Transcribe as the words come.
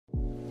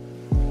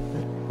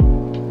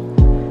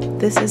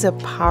This is a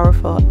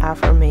powerful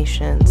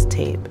affirmations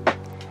tape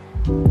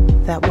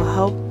that will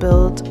help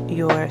build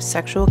your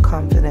sexual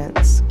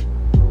confidence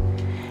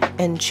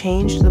and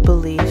change the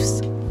beliefs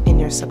in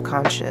your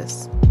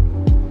subconscious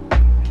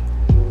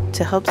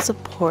to help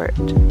support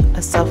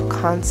a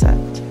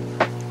self-concept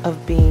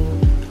of being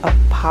a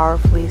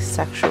powerfully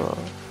sexual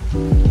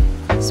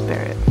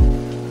spirit.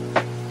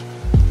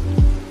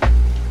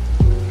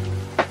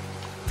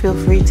 Feel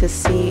free to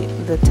see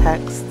the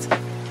text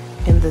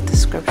in the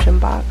description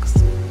box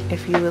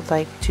if you would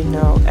like to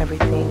know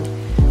everything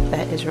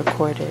that is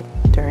recorded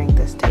during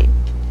this tape.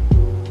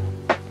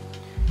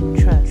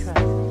 Trust.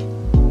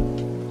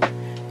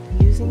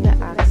 Using the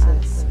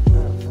axis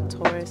of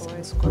Taurus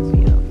and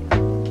Scorpio,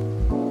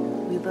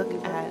 we look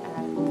at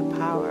the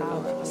power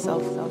of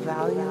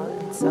self-value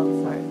and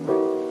self-worth.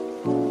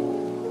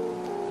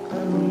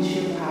 Unleash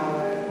your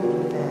power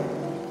within.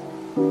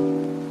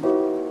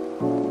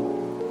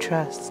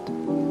 Trust.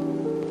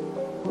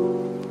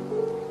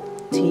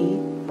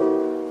 T-R-U-S-T.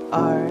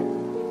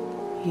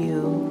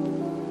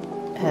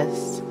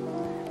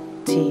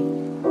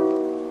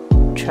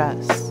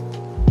 Trust.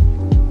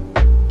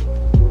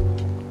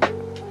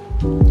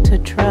 To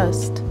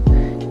trust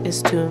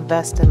is to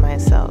invest in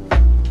myself,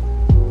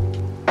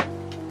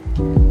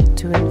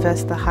 to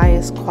invest the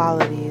highest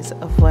qualities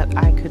of what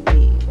I could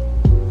be,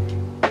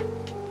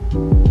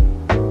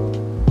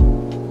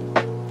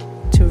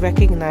 to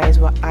recognize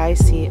what I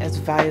see as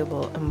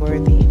valuable and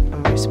worthy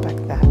and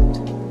respect that,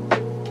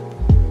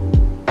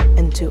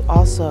 and to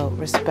also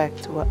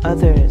respect what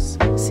others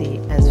see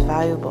as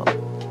valuable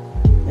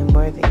and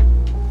worthy,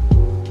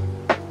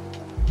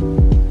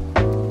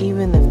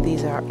 even if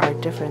these are our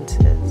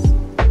differences.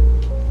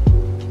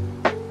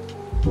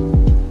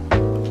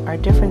 Our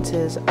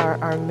differences are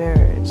our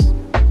mirrors.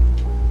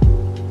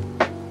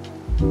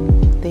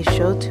 They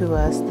show to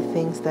us the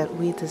things that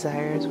we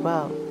desire as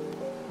well.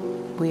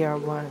 We are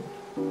one.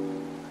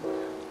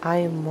 I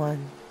am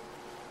one.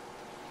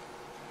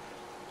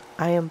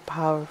 I am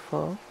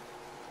powerful.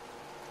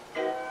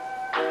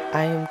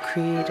 I am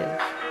creative.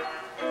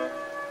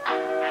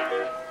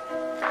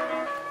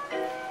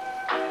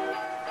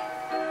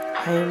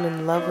 I am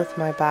in love with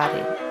my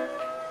body.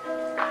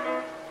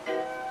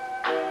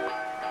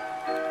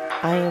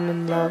 I am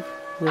in love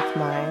with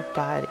my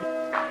body.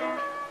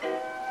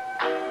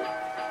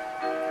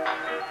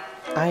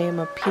 I am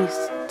a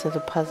piece to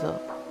the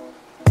puzzle.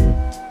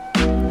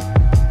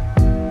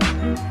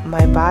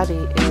 My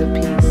body is a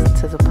piece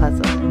to the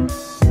puzzle.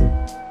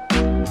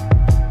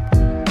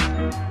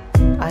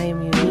 I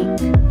am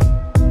unique.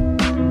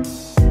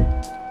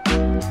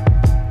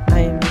 I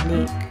am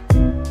unique.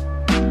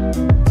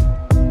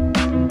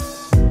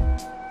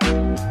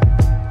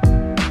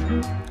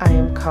 I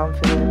am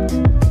confident.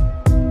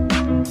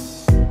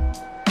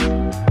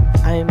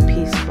 I am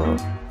peaceful.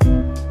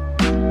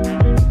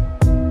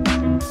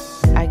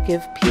 I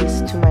give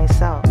peace to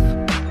myself.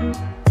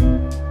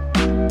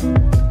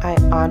 I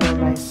honor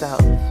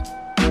myself.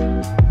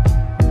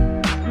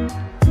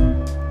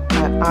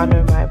 I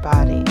honor my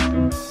body.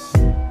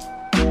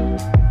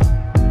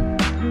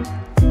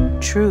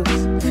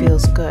 Truth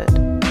feels good.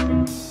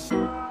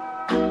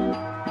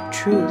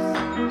 Truth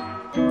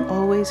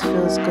always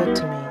feels good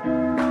to me.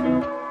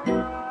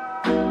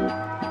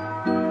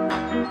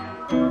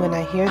 When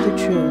I hear the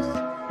truth,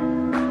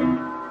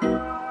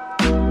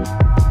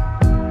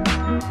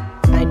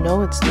 I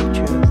know it's the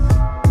truth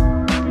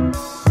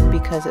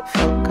because it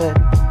felt good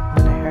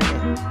when I heard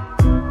it.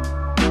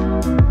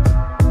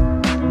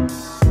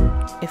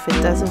 If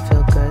it doesn't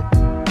feel good,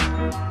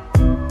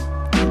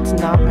 it's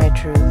not my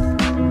truth.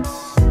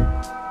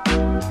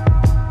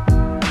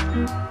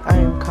 I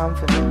am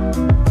confident.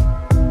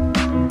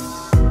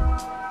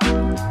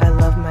 I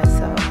love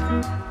myself.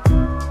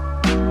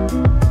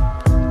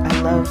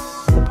 I love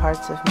the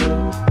parts of me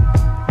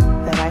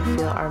that I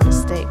feel are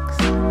mistakes.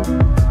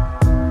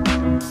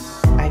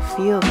 I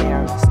feel they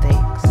are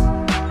mistakes.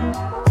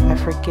 I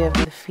forgive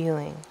the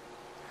feeling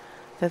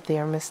that they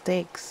are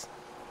mistakes.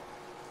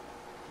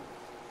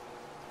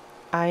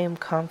 I am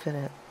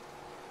confident.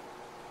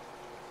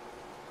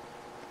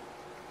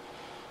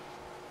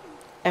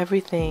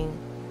 Everything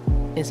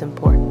is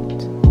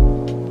important.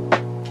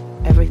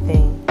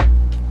 Everything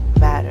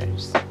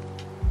matters.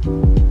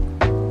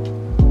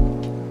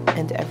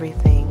 And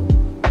everything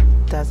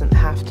doesn't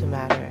have to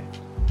matter.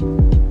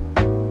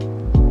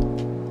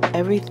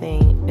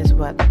 Everything is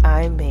what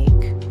I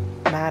make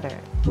matter.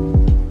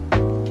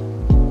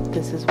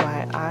 This is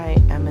why I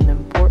am an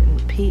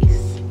important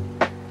piece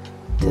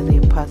to the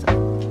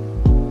puzzle.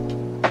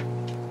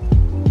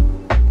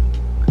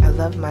 I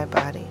love my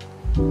body.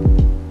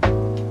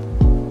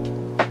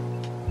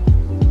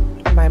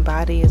 My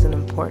body is an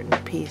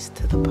important piece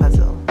to the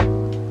puzzle.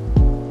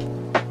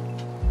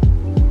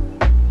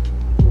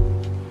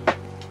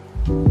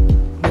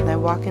 When I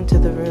walk into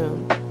the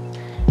room,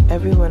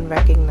 everyone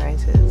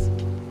recognizes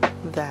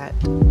that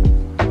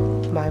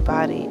my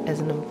body is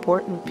an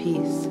important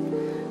piece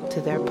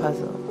to their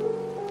puzzle.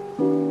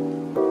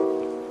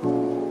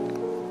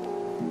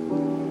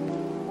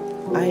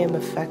 I am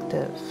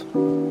effective.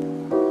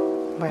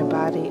 My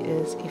body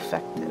is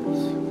effective.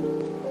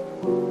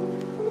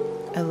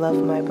 I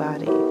love my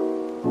body.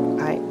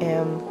 I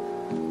am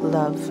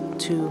love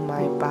to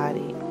my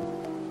body.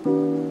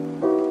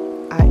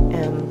 I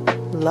am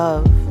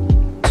love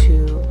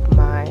to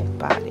my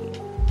body.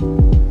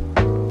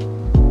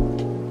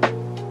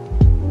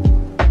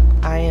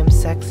 I am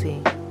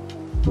sexy.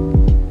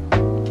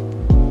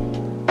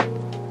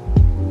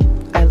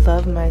 I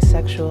love my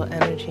sexual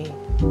energy.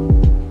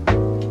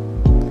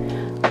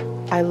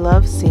 I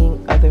love seeing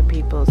other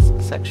people's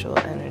sexual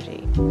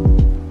energy.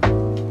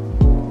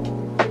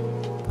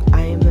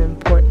 I am an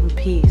important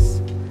piece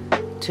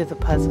to the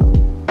puzzle.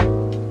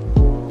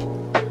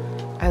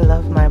 I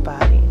love my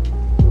body.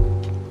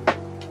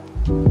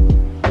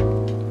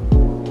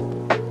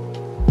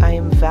 I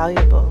am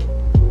valuable.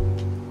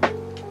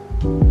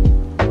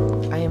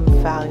 I am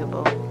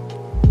valuable.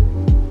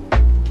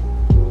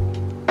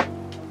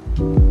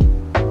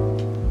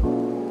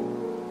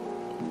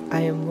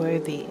 I am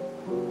worthy.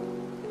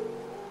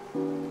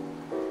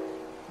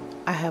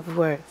 I have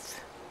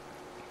worth.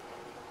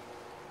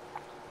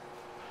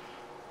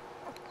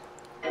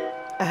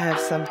 I have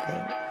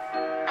something.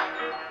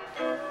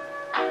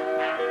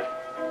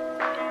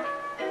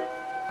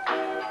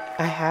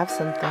 I have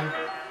something.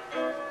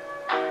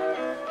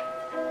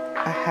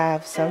 I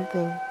have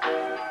something.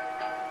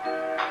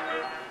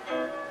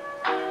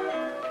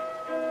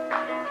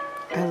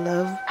 I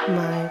love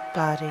my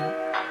body.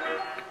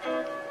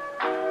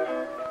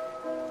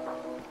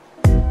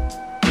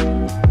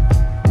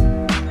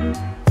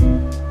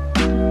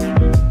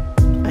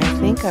 I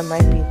think I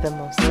might be the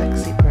most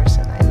sexy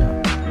person I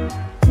know.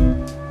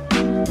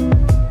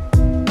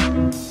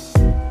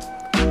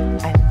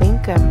 I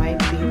think I might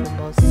be the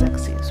most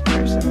sexiest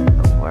person in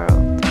the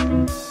world.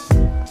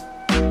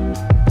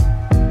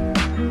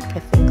 I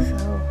think so.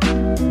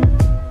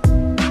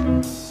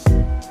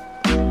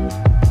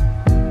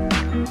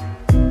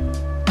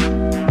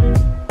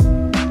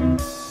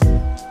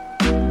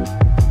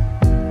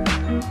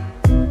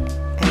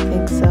 I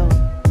think so.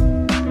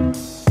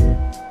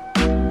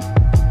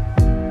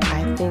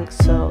 I think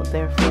so,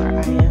 therefore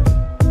I am.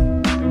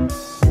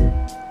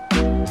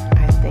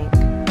 I think,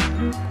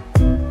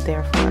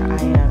 therefore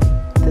I am.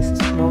 This is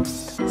the most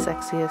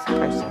sexiest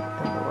person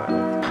in the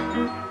world.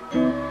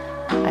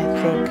 I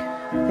think,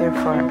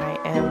 therefore I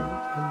am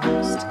the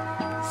most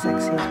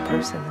sexiest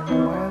person in the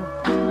world.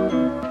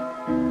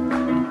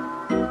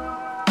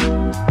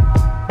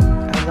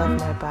 I love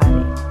my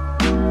body.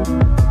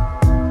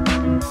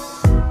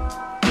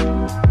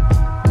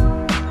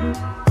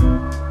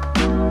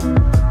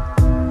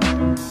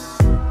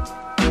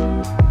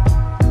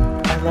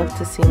 I love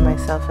to see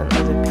myself in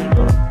other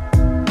people.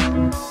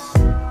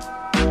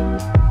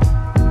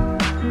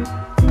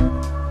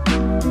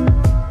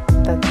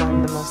 That's why I'm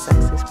the most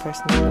sexiest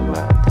person in the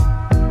world.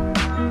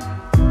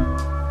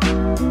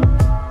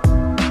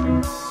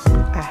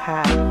 I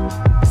have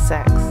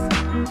sex.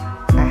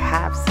 I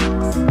have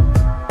sex.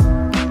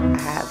 I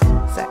have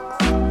sex.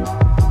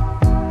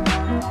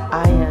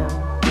 I am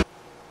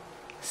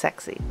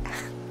sexy.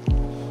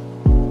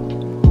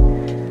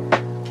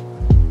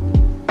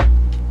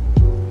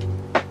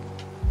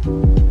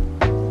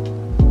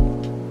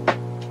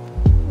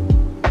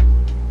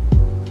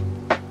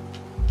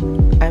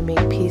 I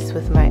made peace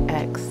with my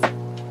ex.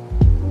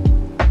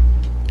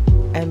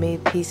 I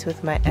made peace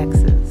with my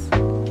exes.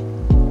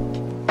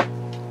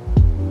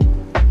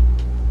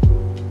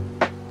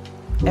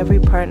 Every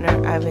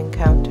partner I've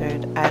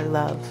encountered, I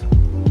love.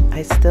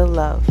 I still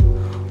love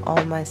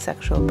all my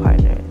sexual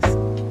partners.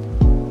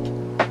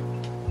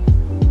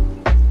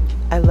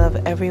 I love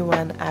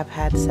everyone I've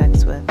had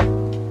sex with.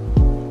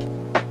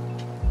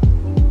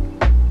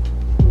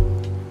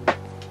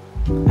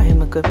 I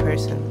am a good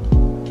person.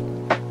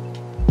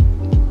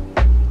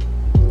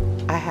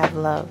 I have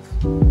love.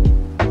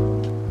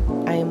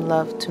 I am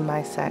love to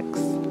my sex.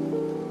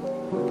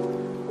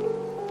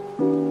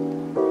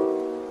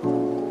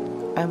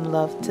 I'm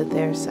love to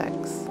their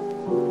sex.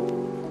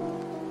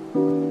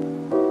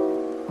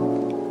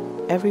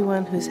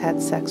 Everyone who's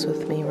had sex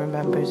with me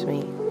remembers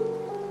me.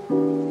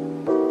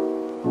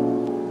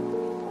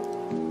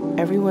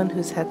 Everyone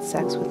who's had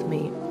sex with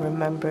me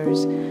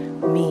remembers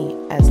me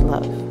as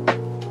love.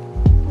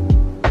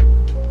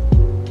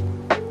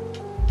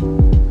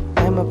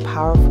 I'm a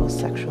powerful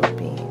sexual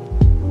being.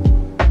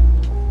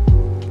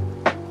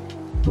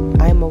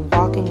 I am a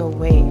walking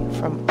away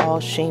from all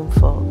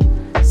shameful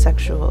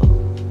sexual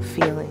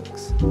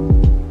feelings.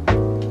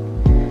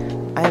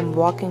 I am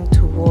walking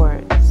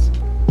towards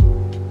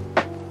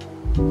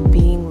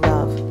being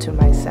love to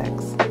my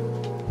sex.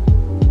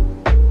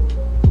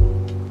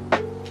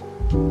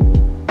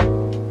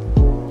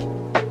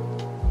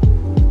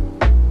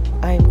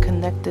 I am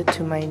connected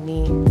to my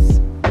needs.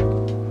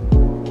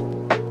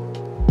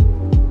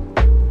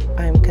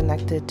 I am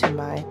connected to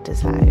my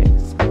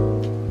desires.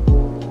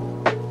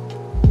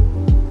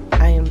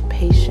 I am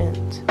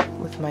patient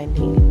with my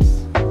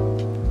needs.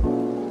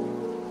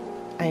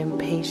 I am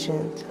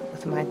patient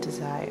with my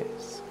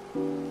desires.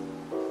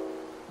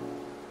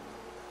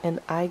 And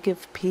I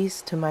give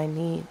peace to my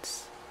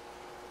needs.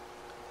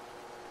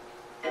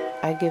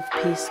 I give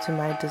peace to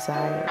my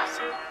desires.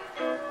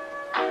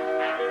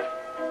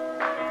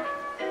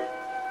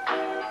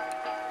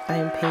 I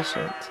am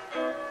patient,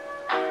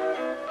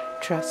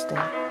 trusting.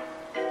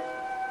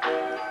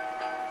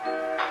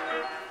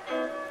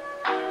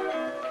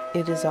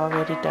 It is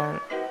already done.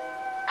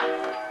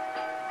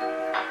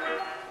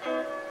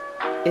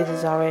 It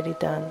is already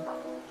done.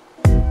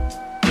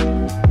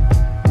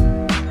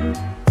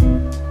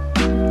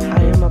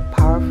 I am a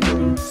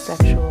powerfully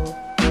sexual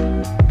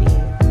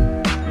being.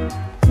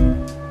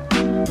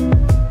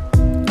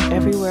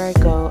 Everywhere I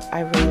go,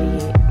 I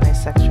radiate my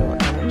sexual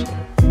energy.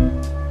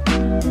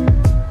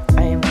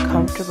 I am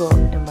comfortable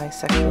in my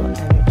sexual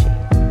energy.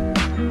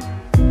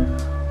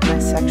 My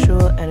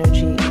sexual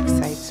energy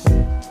excites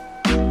me.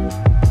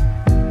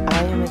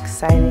 I am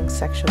exciting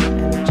sexual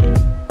energy.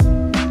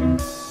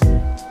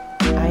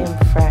 I am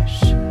fresh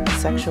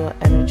sexual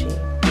energy.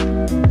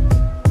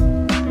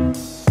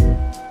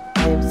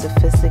 I am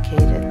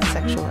sophisticated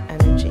sexual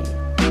energy.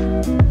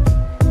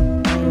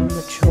 I am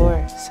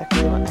mature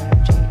sexual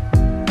energy.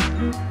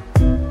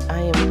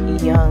 I am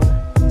young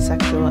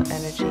sexual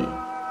energy.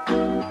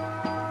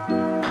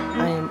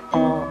 I am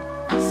all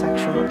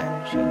sexual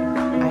energy.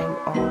 I am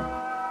all.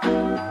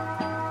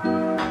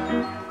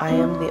 I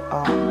am the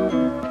all.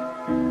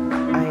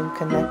 I am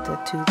connected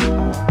to the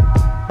all.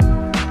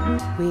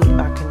 We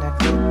are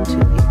connected to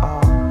the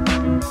all.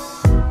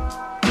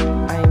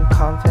 I am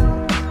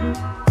confident.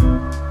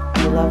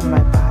 I love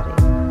my body.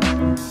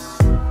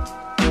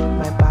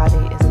 My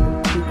body is an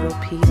integral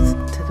piece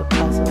to the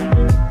puzzle.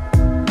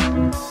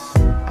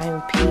 I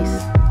am piece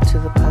to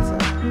the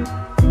puzzle.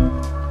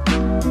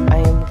 I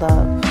am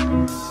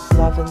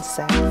love and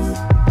sex.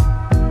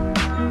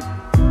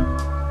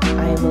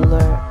 I am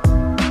alert.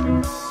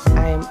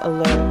 I am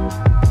alert.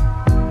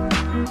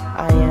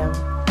 I am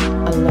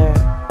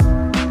alert.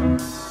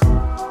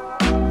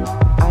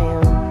 I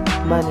am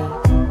money.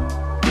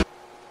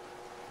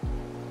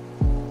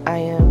 I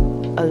am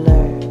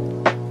alert.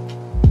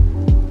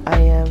 I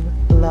am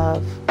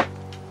love.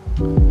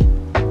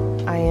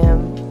 I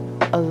am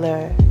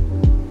alert.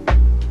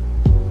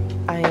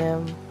 I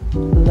am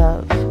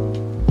love.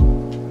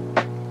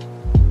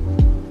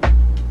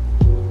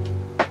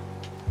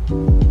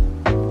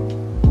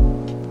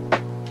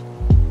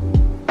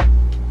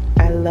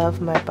 I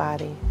love my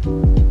body.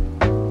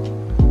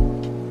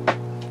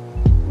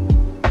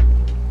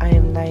 I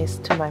am nice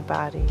to my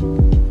body.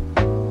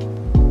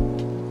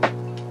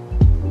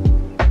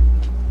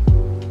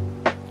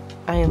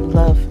 I am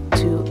love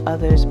to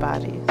others'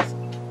 bodies.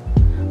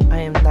 I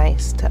am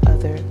nice to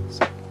others'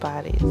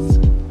 bodies.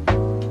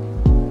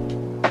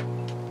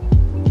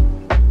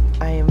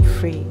 I am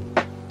free.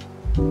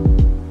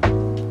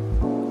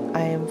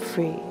 I am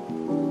free.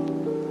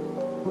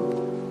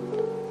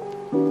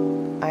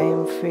 I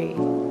am free.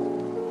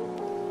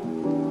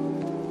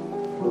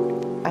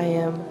 I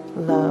am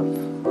love.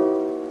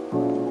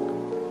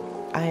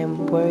 I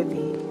am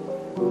worthy.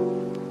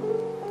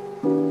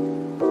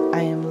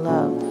 I am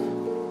love.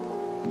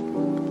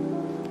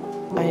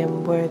 I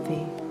am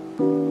worthy.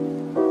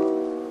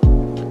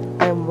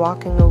 I am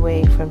walking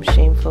away from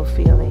shameful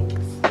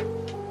feelings.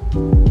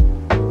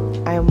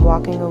 I am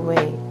walking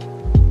away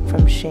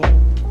from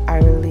shame. I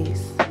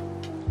release.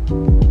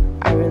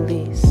 I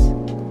release.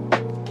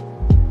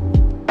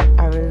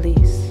 I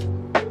release.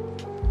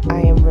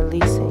 I am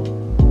releasing.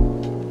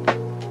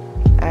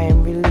 I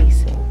am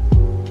releasing.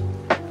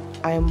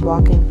 I am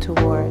walking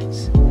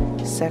towards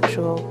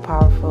sexual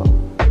powerful.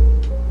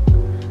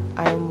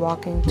 I am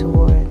walking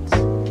towards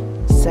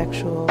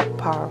sexual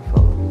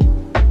powerful.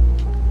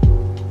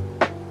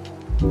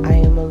 I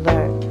am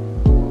alert.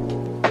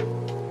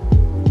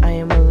 I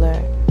am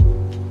alert.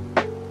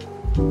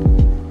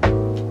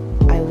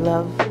 I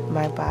love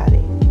my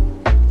body.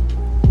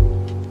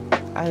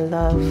 I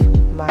love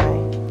my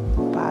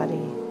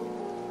body.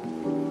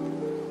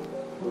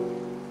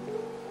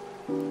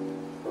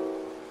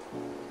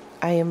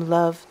 I am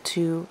love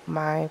to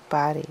my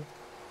body.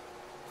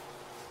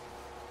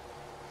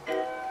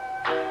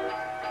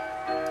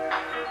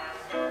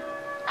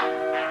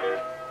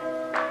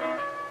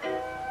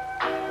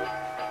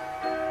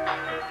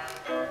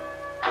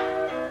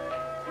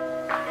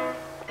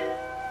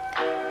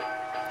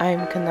 I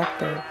am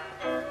connected.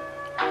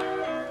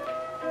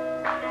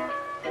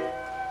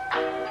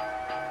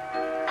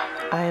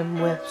 I am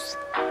with.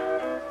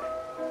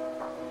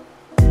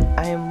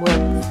 I am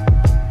with.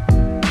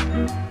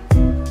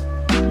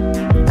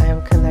 I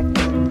am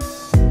connected.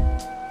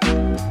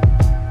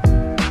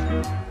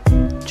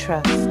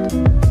 Trust.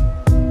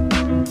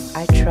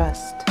 I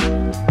trust.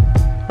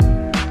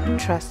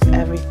 Trust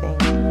everything.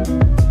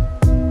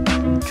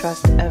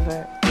 Trust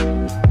ever.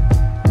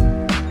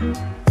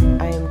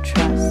 I am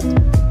trust.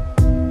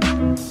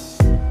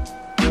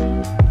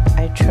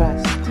 I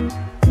trust.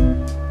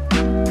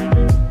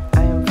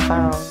 I am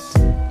found.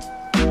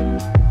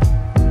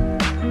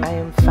 I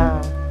am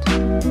found.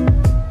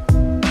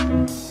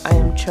 I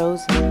am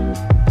chosen.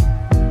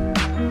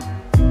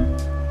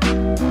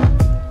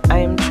 I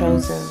am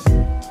chosen.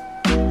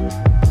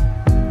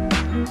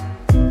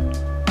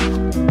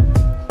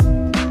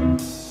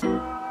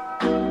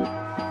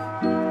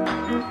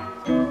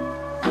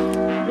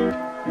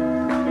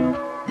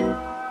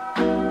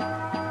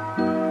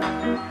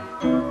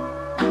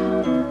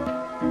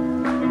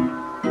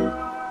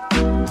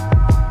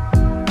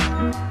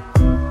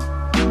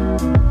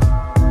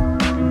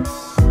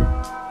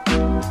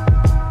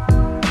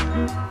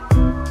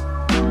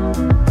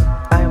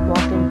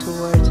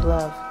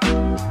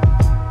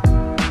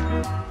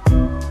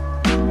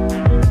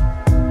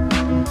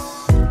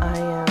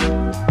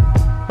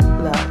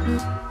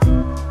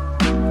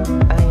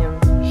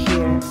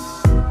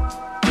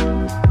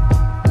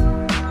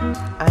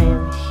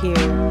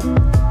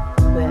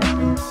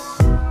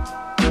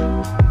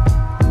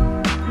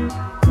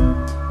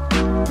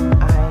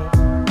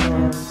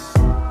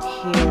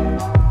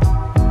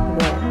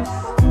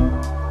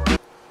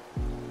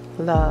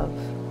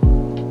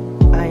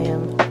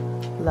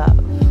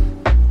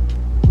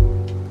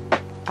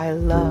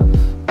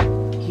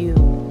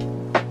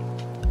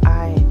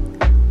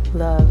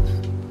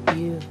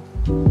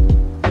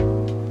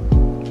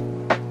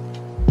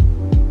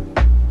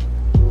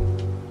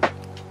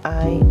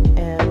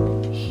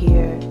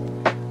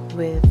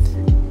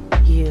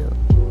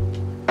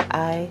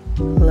 I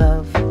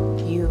love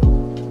you.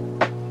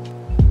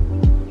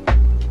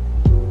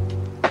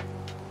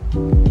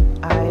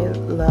 I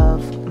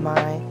love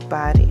my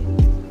body.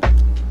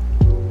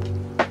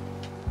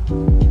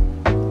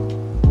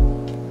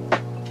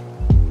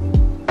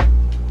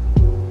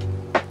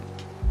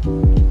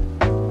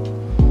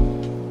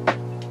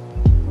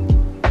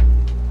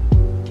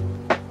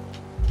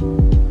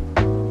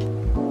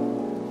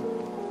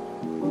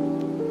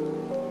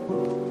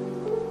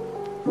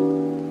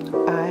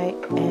 I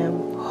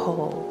am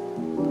whole.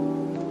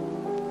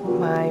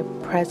 My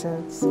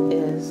presence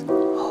is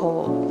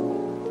whole.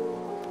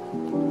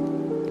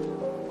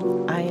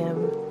 I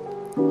am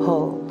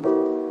whole.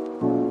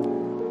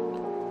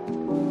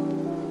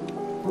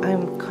 I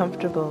am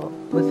comfortable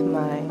with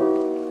my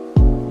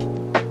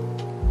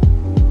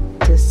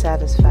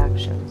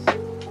dissatisfactions.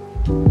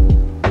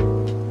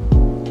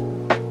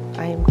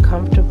 I am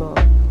comfortable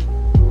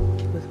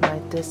with my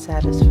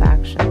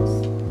dissatisfactions.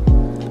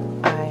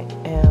 I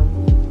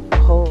am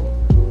whole.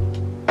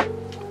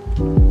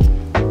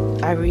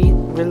 I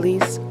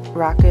release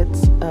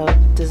rockets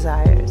of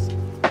desires.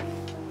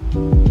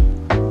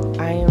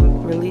 I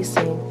am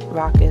releasing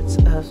rockets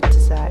of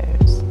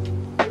desires.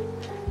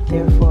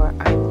 Therefore,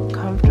 I am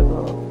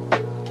comfortable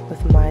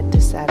with my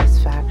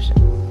dissatisfaction.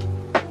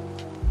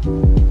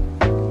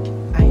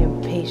 I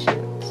am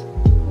patient.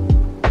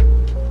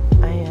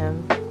 I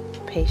am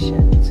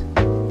patient.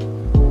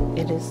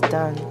 It is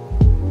done.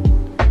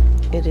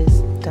 It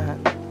is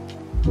done.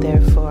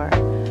 Therefore,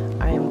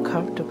 I am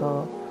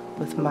comfortable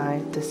with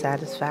my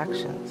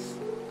dissatisfactions.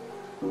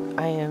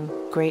 I am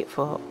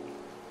grateful.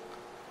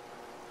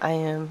 I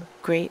am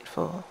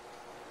grateful.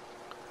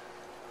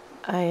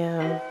 I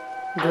am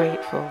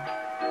grateful.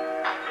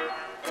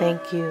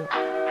 Thank you.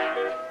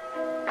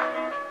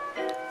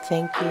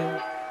 Thank you.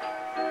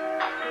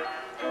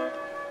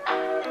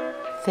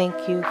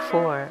 Thank you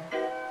for.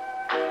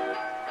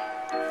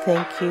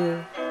 Thank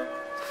you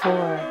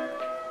for.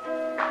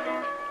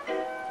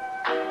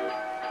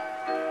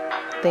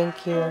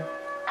 Thank you.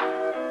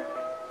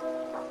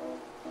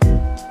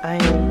 I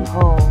am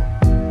whole.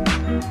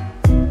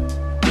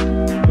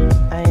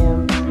 I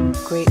am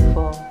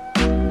grateful.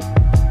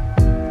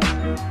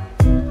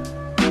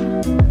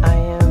 I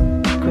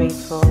am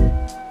grateful.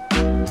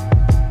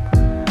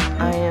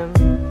 I am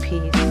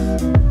peace.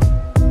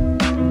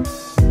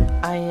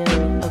 I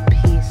am a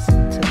piece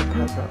to the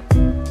puzzle.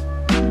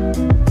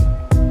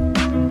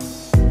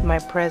 My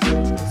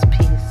presence is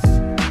peace.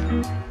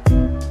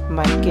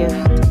 My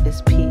gift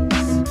is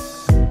peace.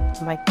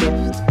 My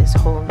gift is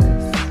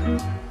wholeness.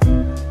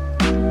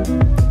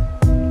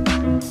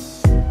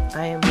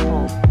 I am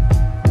whole.